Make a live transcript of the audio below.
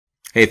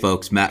Hey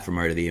folks, Matt from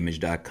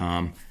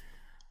artoftheimage.com.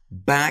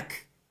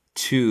 Back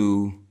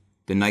to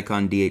the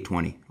Nikon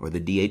D820 or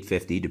the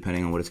D850,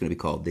 depending on what it's going to be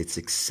called. The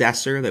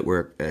successor that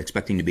we're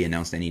expecting to be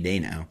announced any day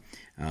now,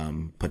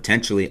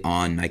 potentially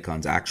on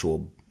Nikon's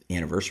actual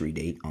anniversary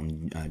date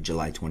on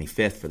July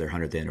 25th for their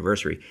 100th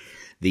anniversary.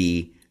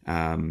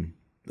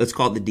 Let's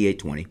call it the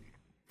D820.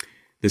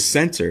 The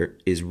sensor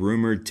is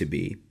rumored to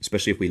be,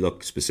 especially if we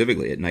look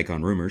specifically at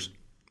Nikon rumors,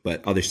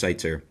 but other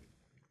sites are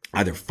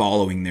either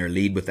following their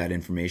lead with that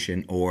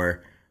information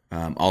or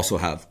also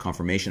have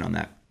confirmation on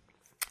that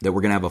we're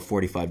going to have a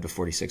 45 to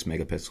 46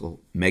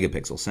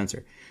 megapixel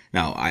sensor.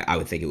 Now, I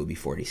would think it would be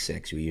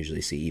 46. We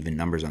usually see even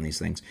numbers on these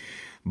things.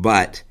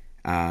 But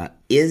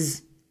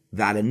is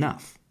that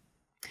enough?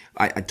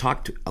 I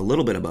talked a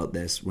little bit about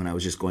this when I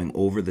was just going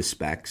over the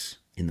specs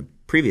in the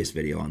previous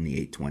video on the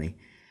 820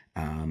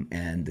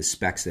 and the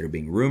specs that are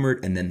being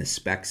rumored, and then the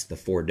specs, the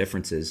four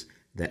differences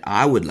that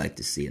I would like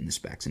to see in the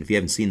specs. And if you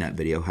haven't seen that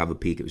video, have a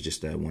peek. It was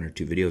just 1 or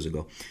 2 videos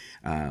ago.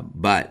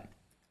 But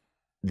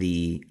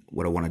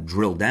what I want to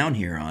drill down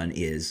here on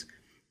is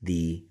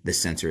the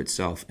sensor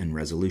itself and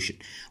resolution.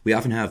 We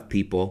often have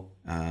people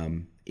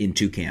in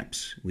two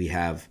camps. We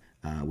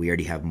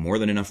already have more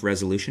than enough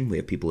resolution. We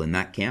have people in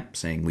that camp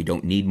saying we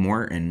don't need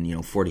more,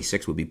 and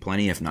 46 would be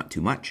plenty, if not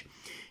too much.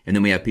 And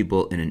then we have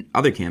people in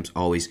other camps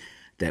always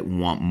that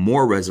want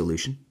more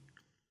resolution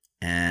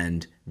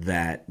and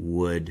that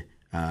would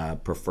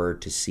prefer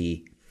to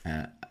see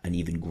an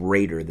even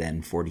greater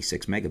than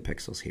 46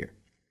 megapixels here.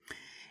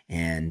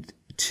 And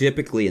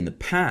typically in the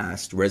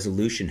past,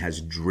 resolution has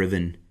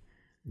driven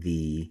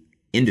the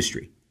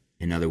industry.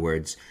 In other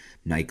words,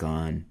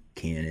 Nikon,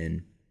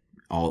 Canon,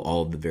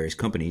 all of the various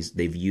companies,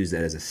 they've used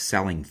that as a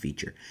selling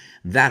feature.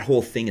 That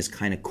whole thing is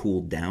kind of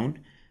cooled down.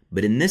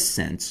 But in this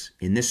sense,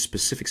 in this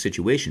specific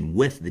situation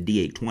with the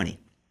D820,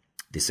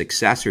 the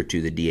successor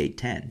to the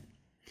D810,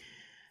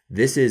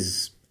 this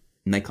is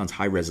Nikon's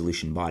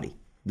high-resolution body.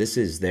 This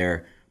is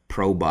their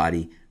pro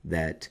body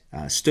that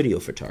studio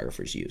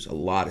photographers use. A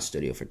lot of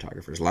studio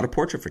photographers, a lot of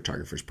portrait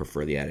photographers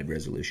prefer the added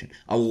resolution.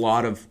 A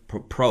lot of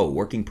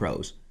working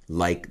pros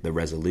like the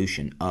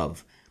resolution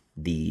of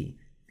the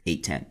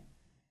 810.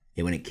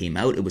 And when it came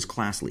out, it was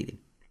class-leading.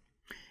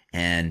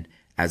 And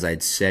as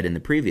I'd said in the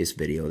previous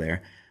video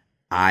there,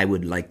 I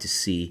would like to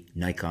see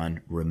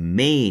Nikon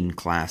remain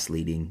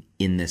class-leading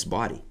in this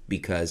body,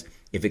 because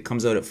if it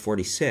comes out at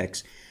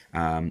 46,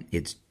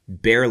 it's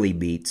barely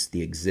beats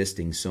the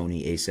existing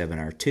Sony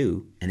A7R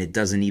II, and it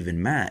doesn't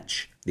even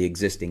match the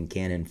existing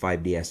Canon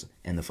 5DS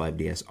and the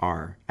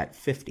 5DSR at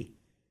 50.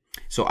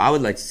 So I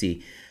would like to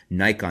see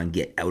Nikon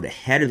get out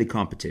ahead of the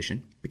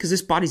competition, because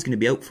this body's going to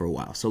be out for a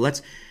while. So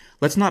let's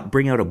not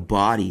bring out a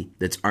body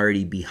that's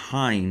already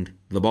behind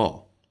the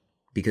ball,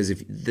 because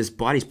if this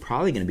body's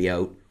probably going to be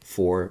out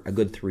for a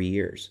good 3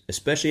 years,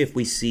 especially if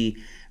we see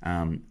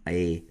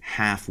a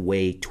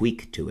halfway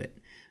tweak to it,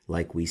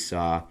 like we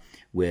saw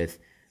with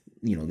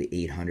the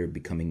 800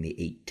 becoming the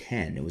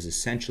 810. It was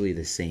essentially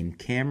the same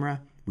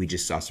camera. We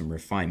just saw some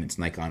refinements.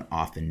 Nikon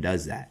often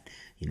does that.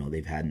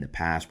 They've had in the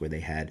past where they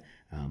had,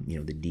 the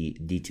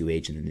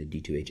D2H and then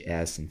the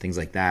D2HS and things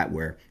like that,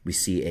 where we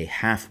see a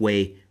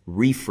halfway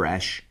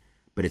refresh,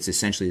 but it's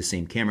essentially the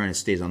same camera and it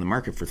stays on the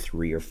market for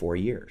 3 or 4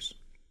 years.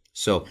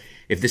 So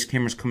if this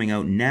camera's coming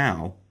out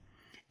now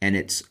and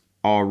it's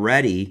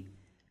already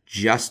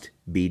just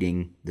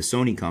beating the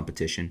Sony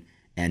competition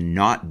and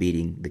not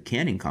beating the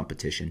Canon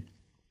competition,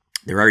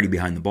 they're already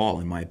behind the ball,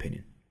 in my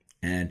opinion.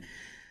 And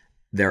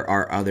there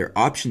are other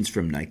options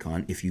from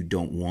Nikon if you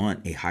don't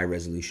want a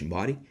high-resolution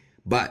body.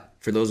 But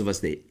for those of us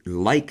that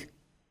like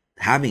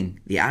having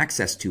the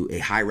access to a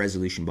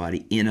high-resolution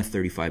body in a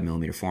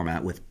 35mm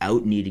format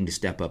without needing to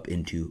step up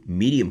into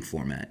medium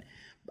format,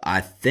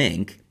 I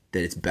think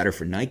that it's better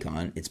for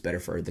Nikon, it's better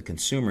for the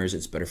consumers,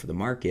 it's better for the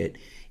market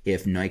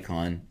if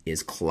Nikon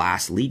is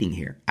class-leading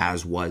here,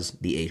 as was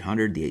the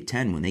 800, the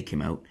 810 when they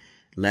came out.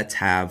 Let's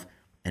have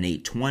an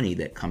 820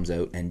 that comes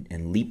out and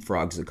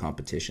leapfrogs the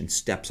competition,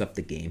 steps up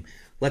the game.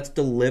 Let's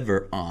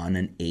deliver on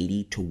an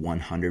 80 to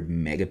 100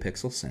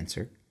 megapixel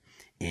sensor.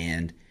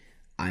 And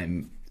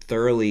I'm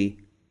thoroughly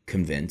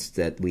convinced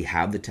that we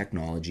have the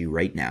technology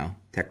right now.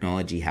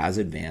 Technology has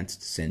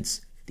advanced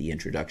since the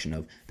introduction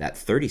of that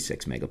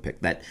 36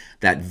 megapixel,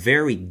 that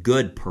very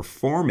good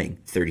performing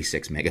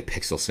 36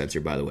 megapixel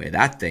sensor, by the way.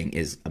 That thing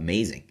is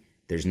amazing.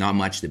 There's not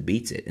much that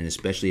beats it. And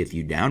especially if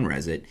you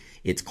down-res it,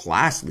 it's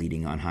class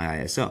leading on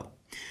high ISO.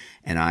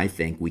 And I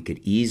think we could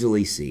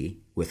easily see,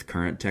 with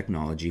current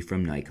technology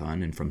from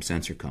Nikon and from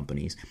sensor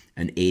companies,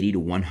 an 80 to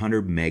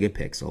 100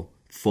 megapixel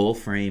full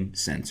frame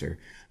sensor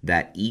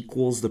that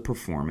equals the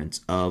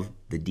performance of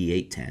the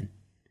D810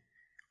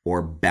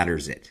 or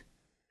betters it.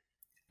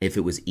 If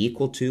it was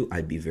equal to,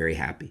 I'd be very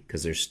happy,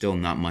 because there's still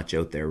not much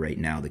out there right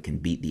now that can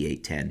beat the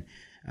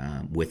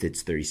 810 with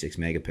its 36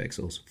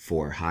 megapixels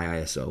for high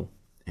ISO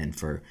and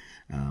for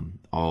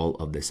all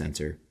of the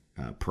sensor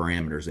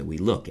parameters that we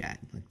look at,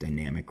 like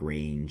dynamic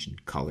range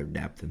and color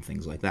depth and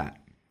things like that.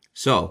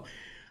 So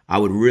I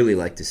would really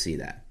like to see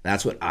that.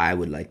 That's what I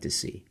would like to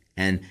see.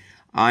 And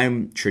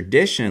I'm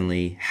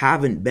traditionally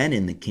haven't been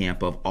in the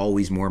camp of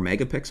always more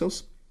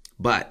megapixels,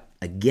 but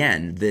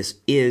again, this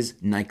is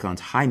Nikon's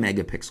high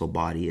megapixel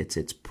body. It's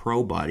its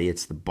pro body.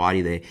 It's the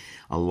body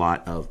a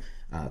lot of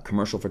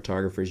commercial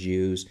photographers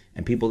use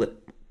and people that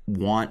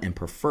want and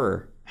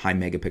prefer high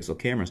megapixel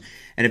cameras.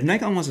 And if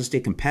Nikon wants to stay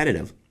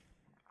competitive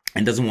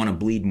and doesn't want to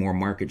bleed more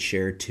market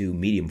share to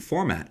medium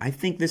format, I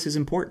think this is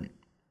important.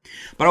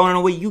 But I want to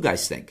know what you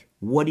guys think.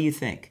 What do you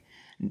think?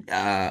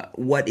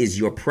 What is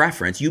your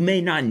preference? You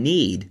may not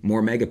need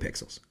more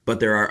megapixels, but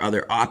there are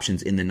other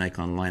options in the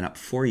Nikon lineup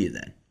for you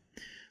then.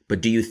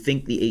 But do you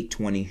think the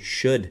 820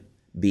 should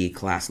be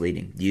class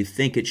leading? Do you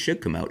think it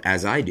should come out,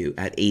 as I do,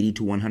 at 80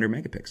 to 100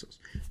 megapixels?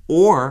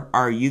 Or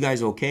are you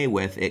guys okay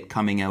with it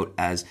coming out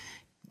as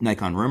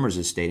Nikon Rumors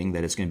is stating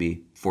that it's going to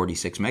be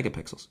 46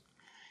 megapixels?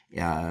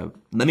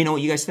 Let me know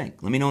what you guys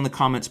think. Let me know in the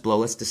comments below.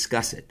 Let's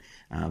discuss it.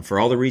 For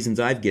all the reasons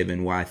I've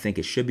given why I think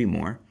it should be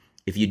more.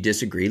 If you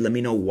disagree, let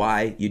me know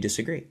why you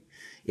disagree.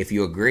 If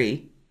you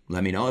agree,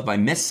 let me know. If I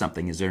missed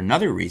something, is there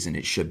another reason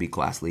it should be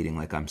class leading,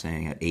 like I'm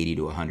saying, at 80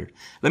 to 100?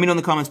 Let me know in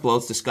the comments below.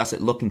 Let's discuss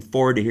it. Looking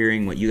forward to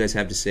hearing what you guys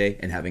have to say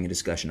and having a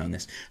discussion on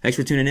this. Thanks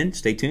for tuning in.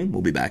 Stay tuned.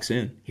 We'll be back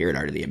soon here at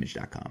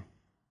artoftheimage.com.